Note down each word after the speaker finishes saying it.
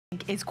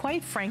think is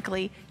quite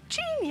frankly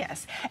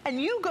genius.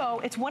 And you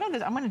go, it's one of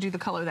the, I'm gonna do the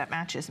color that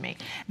matches me,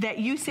 that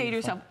you say to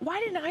yourself, why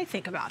didn't I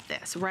think about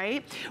this,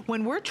 right?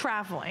 When we're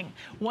traveling,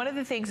 one of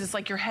the things is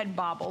like your head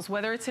bobbles,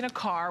 whether it's in a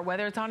car,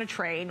 whether it's on a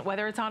train,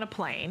 whether it's on a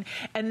plane,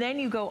 and then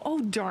you go, oh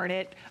darn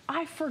it,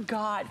 I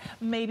forgot,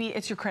 maybe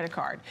it's your credit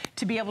card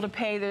to be able to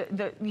pay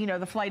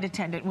the flight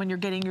attendant when you're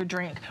getting your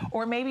drink,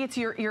 or maybe it's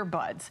your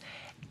earbuds.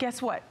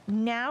 Guess what?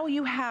 Now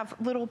you have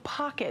little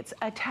pockets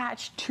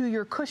attached to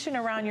your cushion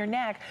around your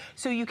neck,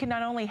 so you can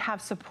not only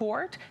have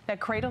support that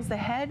cradles the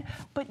head,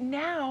 but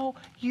now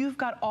you've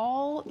got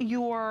all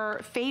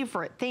your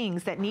favorite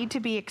things that need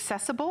to be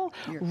accessible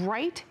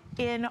right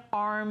in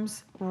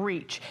arm's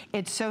reach.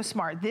 It's so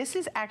smart. This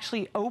is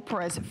actually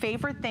Oprah's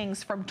favorite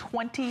things from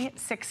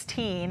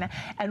 2016,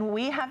 and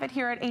we have it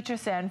here at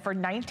HSN for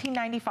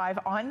 $19.95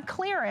 on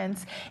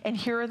clearance, and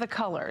here are the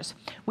colors.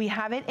 We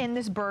have it in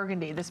this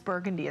burgundy. This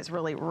burgundy is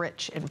really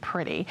rich and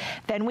pretty.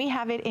 Then we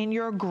have it in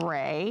your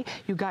gray.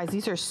 You guys,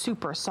 these are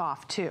super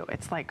soft too.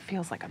 It's like,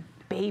 feels like a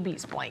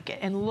baby's blanket,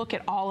 and look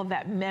at all of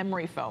that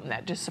memory foam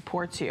that just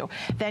supports you.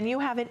 Then you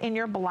have it in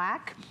your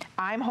black.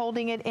 I'm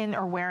holding it in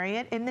or wearing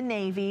it in the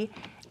navy.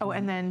 Oh,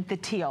 and then the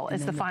teal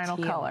is the final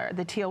color.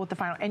 The teal with the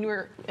final, and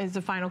is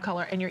the final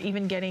color, and you're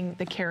even getting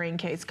the carrying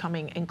case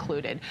coming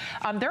included.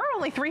 There are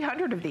only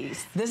 300 of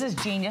these. This is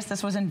genius.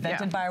 This was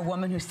invented by a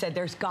woman who said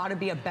there's got to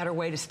be a better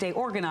way to stay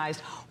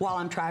organized while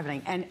I'm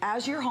traveling. And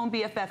as your home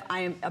BFF, I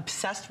am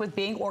obsessed with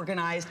being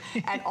organized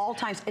at all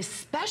times,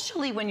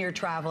 especially when you're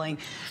traveling,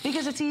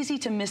 because it's easy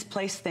to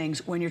misplace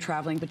things when you're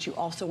traveling, but you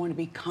also want to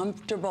be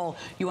comfortable.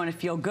 You want to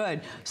feel good.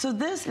 So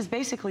this is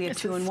basically a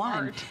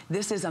two-in-one.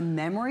 This is a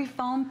memory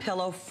foam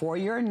pillow for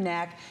your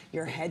neck.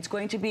 Your head's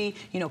going to be,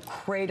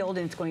 cradled,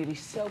 and it's going to be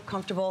so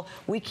comfortable.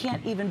 We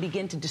can't even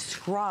begin to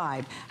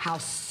describe how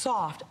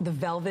soft the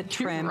velvet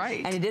trim,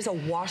 and it is a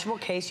washable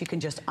case. You can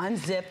just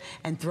unzip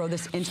and throw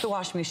this into the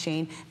washing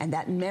machine, and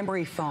that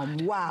memory foam,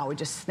 wow, it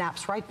just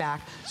snaps right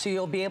back, so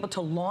you'll be able to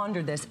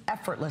launder this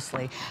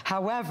effortlessly.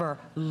 However,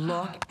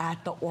 look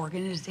at the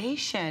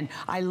organization.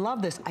 I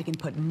love this. I can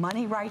put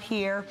money right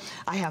here.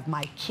 I have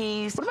my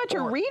keys. What about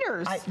your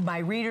readers? My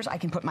readers, I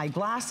can put my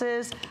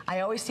glasses. I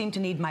always seem to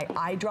need my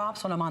eye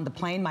drops when I'm on the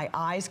plane. My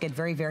eyes get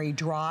very, very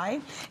dry.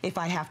 If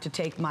I have to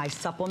take my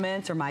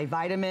supplements or my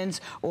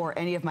vitamins or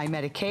any of my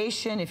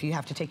medication, if you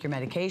have to take your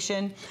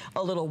medication,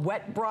 a little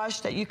wet brush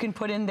that you can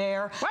put in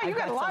there. Wow, you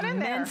got a lot in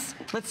there.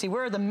 Let's see,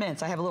 where are the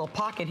mints? I have a little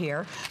pocket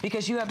here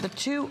because you have the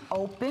two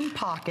open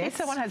pockets. If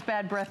someone has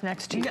bad breath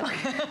next to you.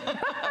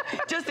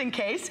 Just in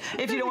case,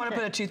 if you don't want to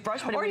put a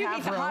toothbrush, but or if you have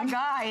meet the hot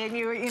guy and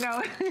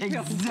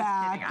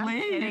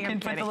Exactly. You can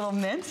put the little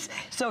mints.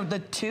 So the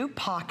two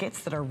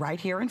pockets that are right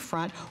here in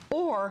front,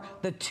 or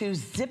the two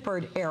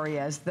zippered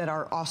areas that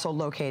are also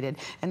located.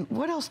 And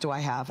what else do I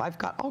have? I've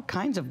got all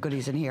kinds of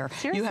goodies in here.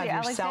 Seriously, you have your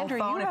Alexandra,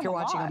 cell phone if you're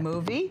watching a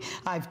movie.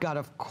 I've got,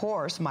 of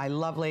course, my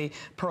lovely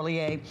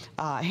Perlier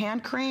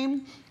hand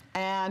cream.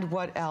 And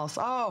what else?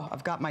 Oh,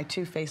 I've got my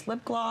Too Faced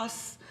lip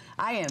gloss.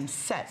 I am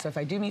set. So if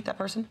I do meet that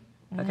person,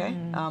 okay,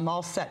 I'm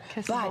all set.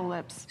 Kissable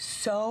lips.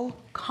 So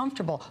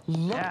comfortable.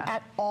 Look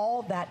at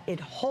all that it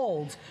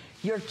holds.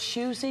 You're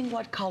choosing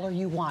what color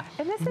you want.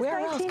 And this is Where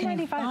else can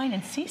you find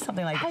and see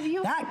something like that?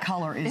 That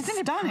color is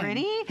Isn't stunning. it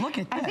pretty? Look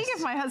at this. I think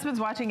if my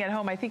husband's watching at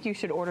home, I think you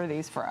should order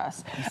these for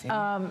us.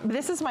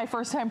 This is my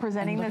first time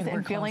presenting this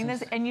and feeling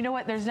this. And you know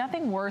what? There's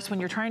nothing worse when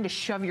you're trying to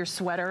shove your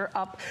sweater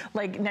up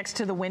like next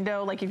to the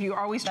window. Like if you're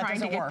always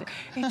trying to get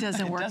it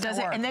doesn't work, does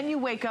it? And then you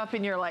wake up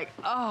and you're like,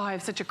 oh, I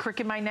have such a crick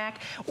in my neck.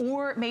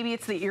 Or maybe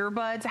it's the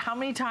earbuds. How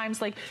many times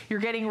like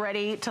you're getting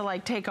ready to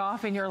like take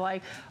off and you're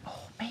like, oh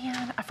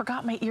man, I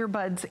forgot my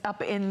earbuds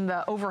up in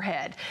the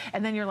overhead.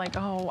 And then you're like,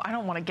 oh, I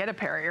don't want to get a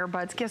pair of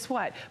earbuds. Guess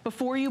what?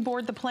 Before you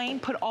board the plane,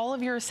 put all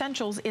of your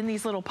essentials in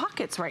these little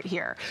pockets right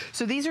here.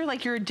 So these are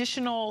like your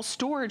additional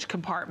storage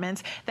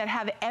compartments that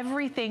have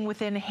everything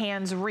within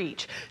hand's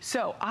reach.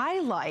 So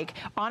I like,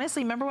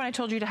 honestly, remember when I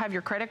told you to have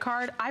your credit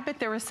card? I bet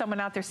there was someone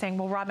out there saying,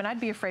 well, Robin, I'd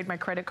be afraid my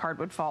credit card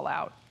would fall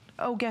out.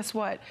 Oh, guess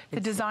what? The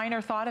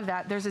designer thought of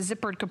that. There's a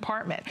zippered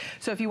compartment.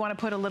 So if you want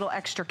to put a little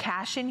extra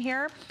cash in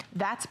here,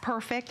 that's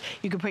perfect.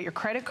 You can put your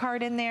credit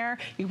card in there.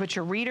 You can put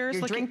your readers.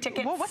 Your drink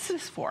tickets. Well, what's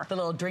this for? The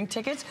little drink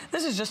tickets.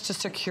 This is just to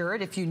secure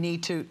it. If you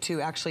need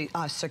to actually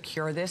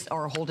secure this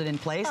or hold it in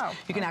place,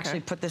 you can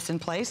actually put this in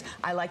place.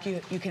 I like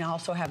you can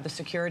also have the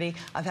security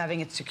of having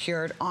it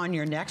secured on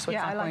your neck, so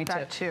it's not going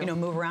to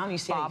move around. You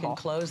see how you can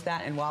close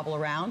that and wobble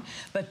around.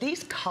 But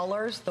these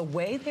colors, the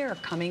way they're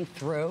coming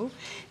through,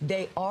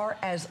 they are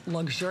as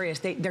luxurious.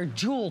 They're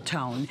jewel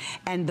tone,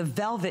 and the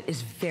velvet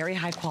is very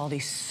high quality,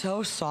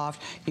 so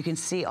soft. You can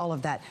see all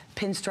of that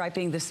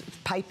pinstriping. This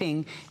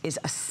piping is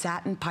a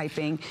satin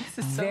piping,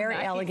 very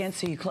elegant.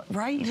 So you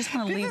just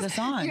want to leave this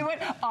on. You know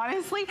what?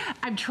 Honestly,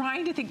 I'm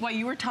trying to think while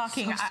you were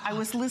talking. I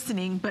was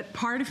listening, but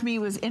part of me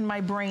was in my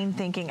brain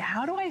thinking,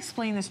 how do I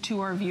explain this to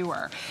our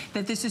viewer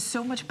that this is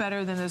so much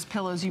better than those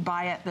pillows you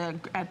buy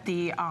at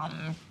the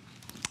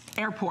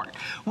airport,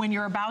 when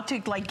you're about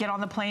to like get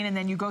on the plane and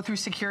then you go through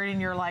security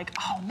and you're like,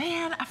 oh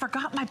man, I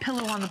forgot my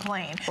pillow on the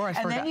plane.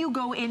 And then you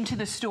go into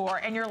the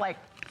store and you're like,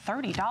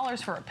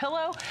 $30 for a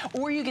pillow,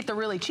 or you get the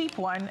really cheap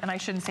one, and I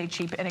shouldn't say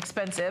cheap,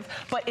 inexpensive,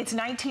 but it's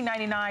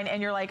 $19.99 and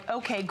you're like,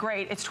 okay,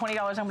 great, it's $20,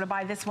 I'm gonna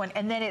buy this one,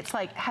 and then it's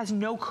like, has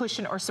no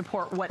cushion or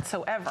support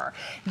whatsoever.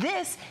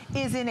 This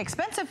is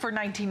inexpensive for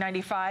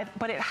 $19.95,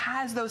 but it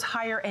has those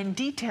higher end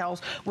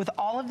details with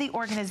all of the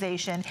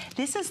organization.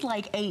 This is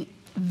like a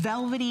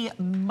velvety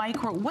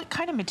micro, what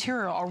kind of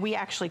material are we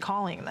actually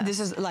calling this? This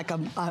is like a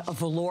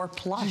velour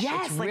plush.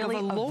 Yes, it's like really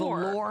a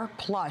velour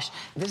plush.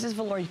 This is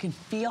velour. You can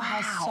feel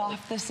how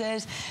soft this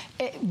is.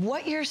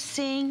 What you're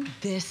seeing,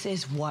 this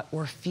is what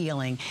we're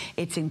feeling.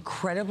 It's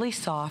incredibly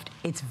soft.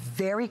 It's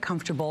very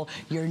comfortable.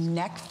 Your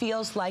neck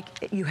feels like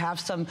you have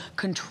some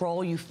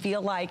control. You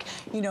feel like,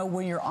 you know,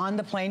 when you're on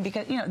the plane,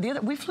 because, you know,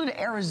 we flew to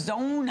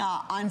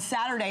Arizona on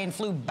Saturday and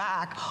flew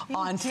back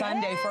on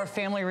Sunday for a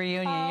family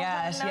reunion. Oh,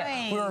 yes,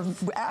 nice. yeah. We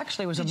were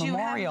actually, it was a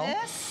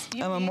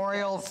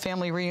memorial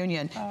family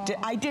reunion. Oh.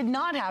 I did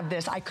not have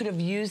this. I could have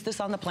used this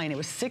on the plane. It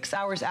was 6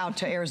 hours out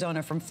to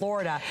Arizona from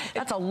Florida.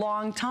 That's a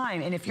long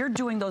time. And if you're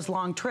doing those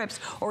long trips,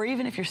 or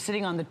even if you're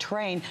sitting on the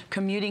train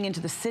commuting into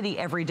the city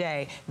every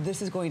day,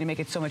 this is going to make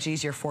it so much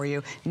easier for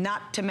you.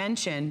 Not to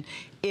mention,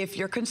 if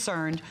you're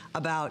concerned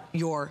about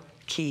your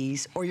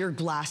keys or your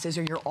glasses,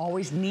 or you're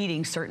always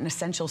needing certain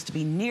essentials to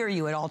be near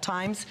you at all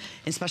times,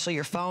 especially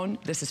your phone,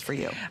 this is for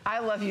you. I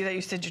love you that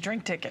you said your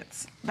drink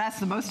tickets. That's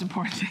the most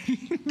important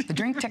thing. The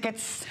drink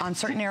tickets on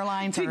certain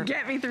airlines to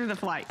get me through the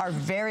flight are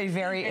very,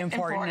 very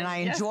important. And I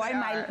enjoy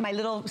my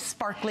little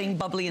sparkling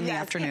bubbly in the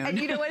afternoon. And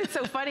you know what? It's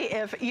so funny,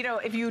 if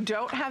you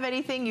don't have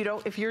anything,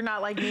 if you're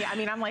not like me, I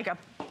mean, I'm like a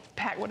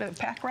pack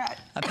rat.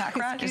 A pack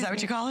rat? Is that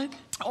what you call it?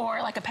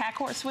 Or like a pack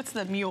horse. What's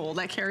the mule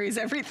that carries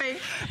everything?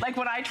 Like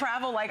when I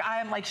travel, like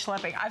I am like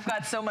schlepping. I've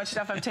got so much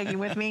stuff I'm taking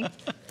with me.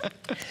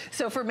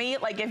 So for me,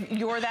 like if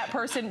you're that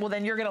person, well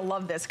then you're gonna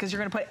love this because you're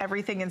gonna put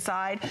everything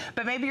inside.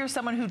 But maybe you're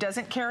someone who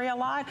doesn't carry a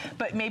lot,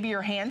 but maybe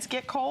your hands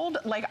get cold.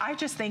 Like I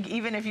just think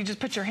even if you just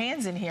put your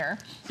hands in here.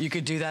 You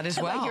could do that as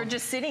well. Like you're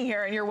just sitting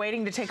here and you're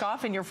waiting to take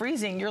off and you're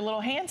freezing, your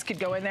little hands could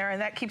go in there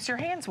and that keeps your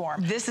hands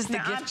warm. This is the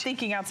gift. I'm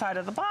thinking outside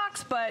of the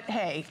box, but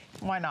hey,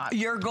 why not?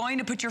 You're going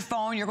to put your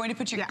phone, you're going to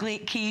put your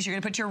keys, you're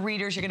going to put your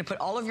readers, you're going to put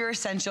all of your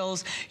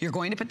essentials, you're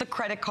going to put the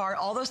credit card,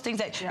 all those things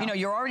that, you know,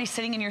 you're already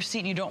sitting in your seat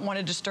and you don't want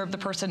to disturb the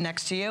person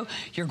next to you.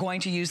 You're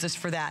going to use this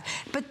for that.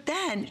 But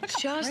then,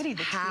 just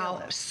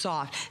how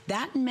soft.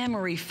 That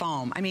memory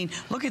foam, I mean,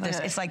 look at this.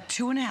 It's like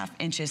 2.5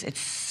 inches. It's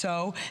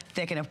so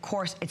thick. And of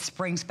course, it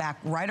springs back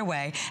right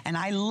away. And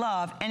I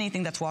love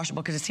anything that's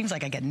washable because it seems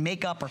like I get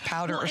makeup or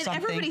powder or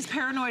something. Everybody's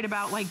paranoid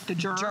about like the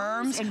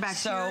germs and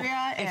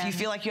bacteria. So if you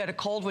feel like you had a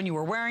cold when you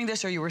were wearing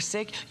this or you were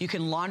sick, you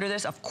can launder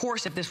this. Of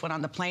course, if this went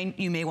on the plane,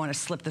 you may want to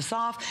slip this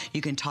off.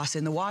 You can toss it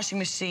in the washing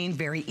machine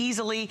very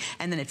easily,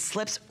 and then it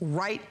slips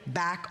right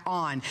back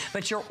on.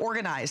 But you're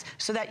organized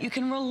so that you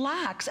can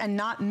relax and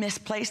not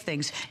misplace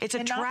things. It's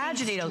a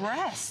tragedy to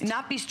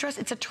not be stressed.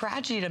 It's a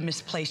tragedy to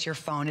misplace your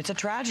phone. It's a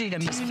tragedy to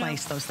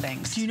misplace those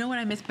things. Do you know what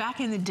I miss? Back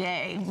in the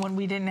day when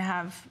we didn't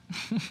have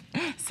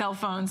cell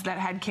phones that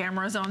had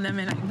cameras on them,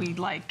 and we'd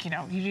like, you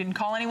know, you didn't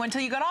call anyone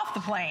until you got off the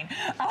plane.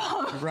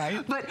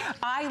 Right. But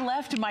I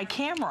left my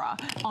camera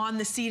on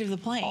the seat of the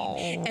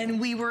plane, and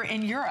we were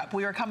in Europe.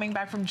 We were coming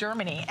back from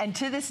Germany, and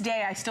to this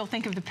day, I still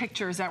think of the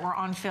pictures that were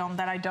on film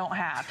that I don't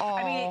have.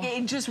 I mean,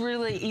 it just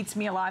really eats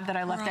me alive that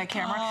I left that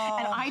camera.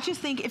 And I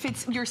just think if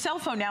it's your cell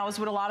phone now is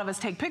what a lot of us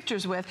take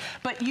pictures with,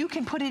 but you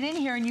can put it in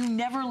here and you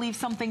never leave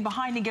something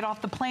behind and get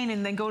off the plane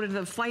and then go to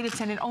the flight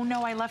attendant. Oh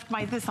no, I left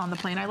my this on the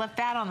plane. I left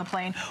that on the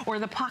plane, or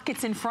the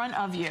pockets in front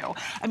of you.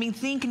 I mean,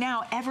 think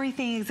now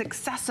everything is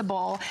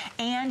accessible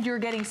and you're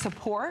getting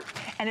support,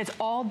 and it's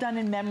all done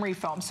in memory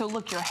foam. So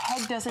look, your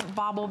head doesn't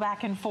bobble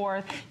back and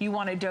forth. You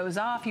want to doze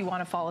off, you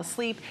want to fall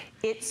asleep.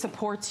 It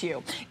supports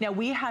you. Now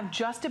we have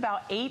just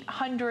about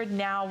 800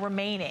 now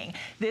remaining.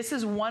 This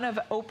is one of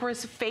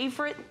Oprah's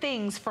favorite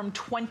things from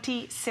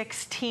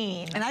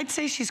 2016. And I'd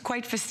say she's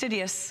quite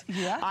fastidious.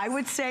 Yeah. I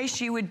would say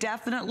she would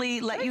definitely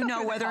let you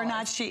know whether or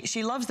not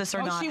she loves this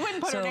or not. She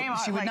wouldn't put her name on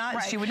it. She would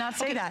not. She would not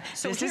say that.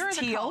 So this here is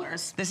are the teal.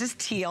 colors. This is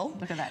teal.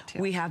 Look at that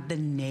teal. We have the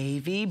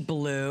navy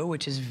blue,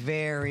 which is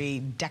very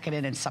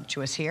decadent and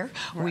sumptuous here.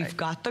 Right. We've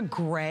got the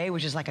gray,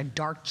 which is like a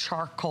dark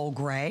charcoal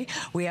gray.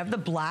 We have the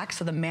black,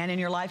 so the man in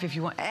your life, if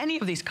you want, any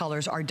of these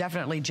colors are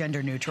definitely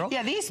gender neutral.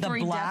 Yeah, these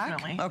three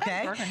definitely.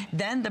 Okay.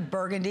 Then the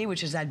burgundy,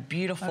 which is that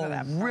beautiful,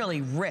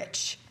 really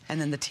rich, and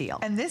then the teal.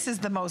 And this is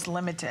the most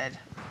limited.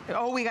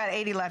 Oh, we got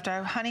 80 left.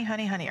 Honey,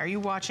 honey, honey, are you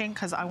watching?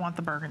 Because I want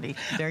the burgundy.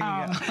 There you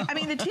go. I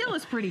mean, the teal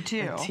is pretty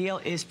too. The teal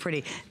is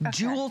pretty.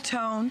 Jewel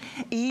tone,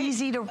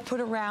 easy to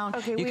put around.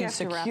 You can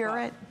secure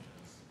it.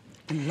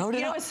 And load it up.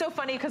 You know, it's so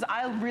funny because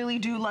I really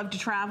do love to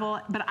travel,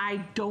 but I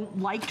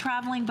don't like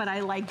traveling, but I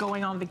like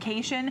going on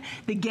vacation.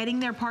 The getting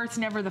there part's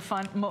never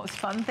the most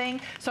fun thing.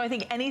 So I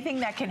think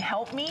anything that can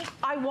help me,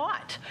 I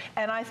want.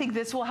 And I think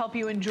this will help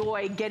you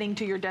enjoy getting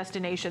to your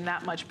destination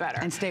that much better.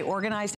 And stay organized.